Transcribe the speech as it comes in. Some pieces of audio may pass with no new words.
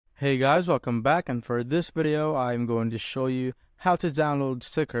Hey guys, welcome back, and for this video I'm going to show you how to download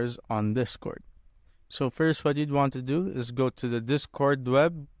stickers on Discord. So first, what you'd want to do is go to the Discord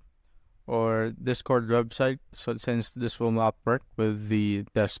web or Discord website, so since this will not work with the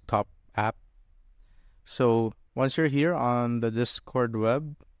desktop app. So once you're here on the Discord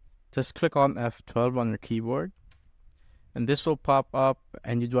web, just click on F12 on your keyboard and this will pop up,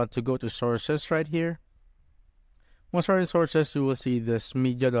 and you'd want to go to sources right here. Once you're in sources, you will see this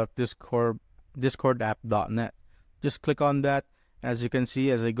media.discordapp.net. Just click on that. As you can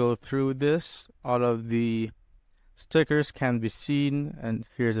see, as I go through this, all of the stickers can be seen, and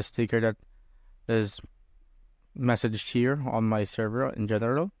here's a sticker that is messaged here on my server in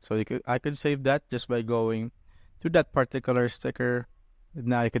general. So I could save that just by going to that particular sticker.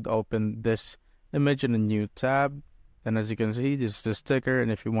 Now I could open this image in a new tab. And as you can see, this is the sticker,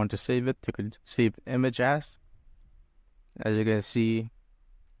 and if you want to save it, you could save image as you can see.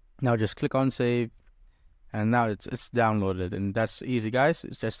 Now just click on save, and now it's downloaded, and that's easy, guys.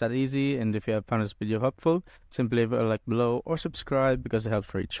 It's just that easy. And if you have found this video helpful, simply leave a like below or subscribe because it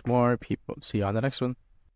helps reach more people. See you on the next one.